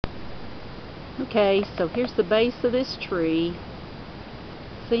Okay, so here's the base of this tree.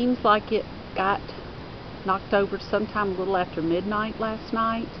 Seems like it got knocked over sometime a little after midnight last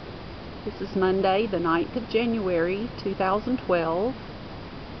night. This is Monday, the 9th of January, 2012.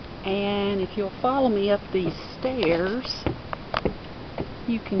 And if you'll follow me up these stairs,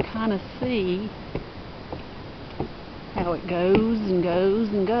 you can kind of see how it goes and goes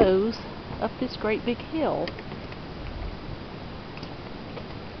and goes up this great big hill.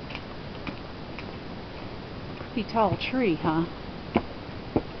 Pretty tall tree, huh?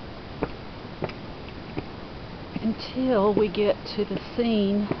 Until we get to the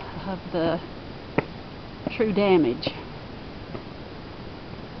scene of the true damage.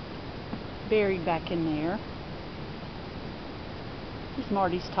 Buried back in there. Here's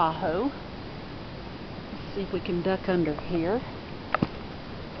Marty's Tahoe. Let's see if we can duck under here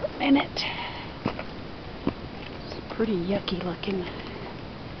for a minute. It's pretty yucky looking.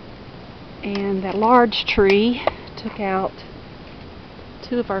 And that large tree took out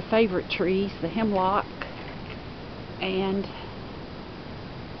two of our favorite trees, the hemlock and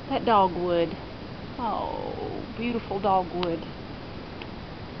that dogwood. Oh, beautiful dogwood.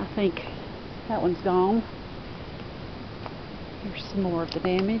 I think that one's gone. Here's some more of the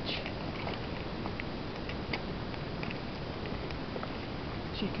damage.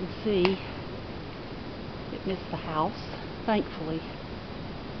 As you can see, it missed the house, thankfully.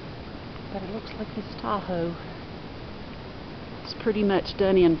 But it looks like this Tahoe is pretty much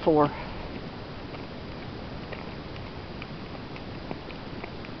done in for.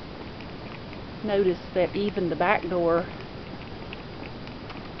 Notice that even the back door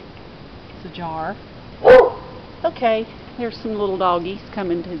is ajar. Okay, there's some little doggies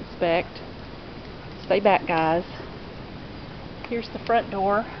coming to inspect. Stay back, guys. Here's the front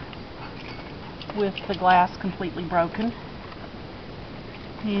door with the glass completely broken.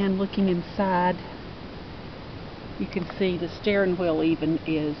 And looking inside, you can see the steering wheel even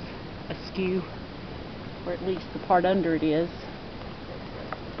is askew, or at least the part under it is.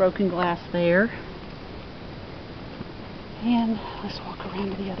 Broken glass there. And let's walk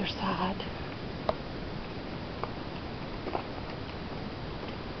around to the other side.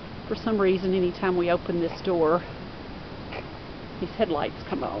 For some reason, anytime we open this door, these headlights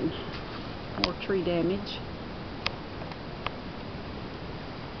come on. More tree damage.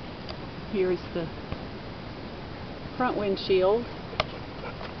 Here is the front windshield.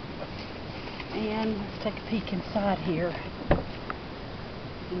 And let's take a peek inside here.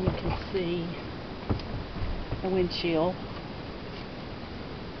 And you can see the windshield.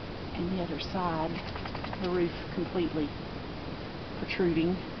 And the other side, the roof completely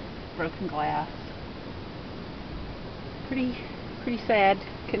protruding. Broken glass. Pretty sad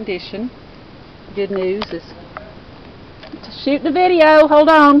condition. Good news is to shoot the video. Hold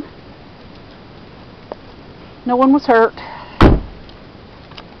on. No one was hurt.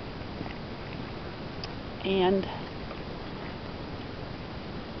 And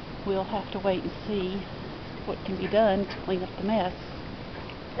we'll have to wait and see what can be done to clean up the mess.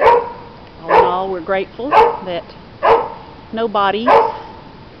 All in all, we're grateful that no bodies,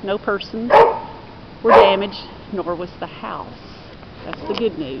 no persons were damaged, nor was the house. That's the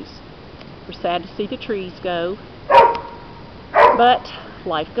good news. We're sad to see the trees go, but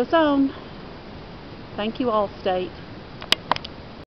life goes on. Thank you, Allstate.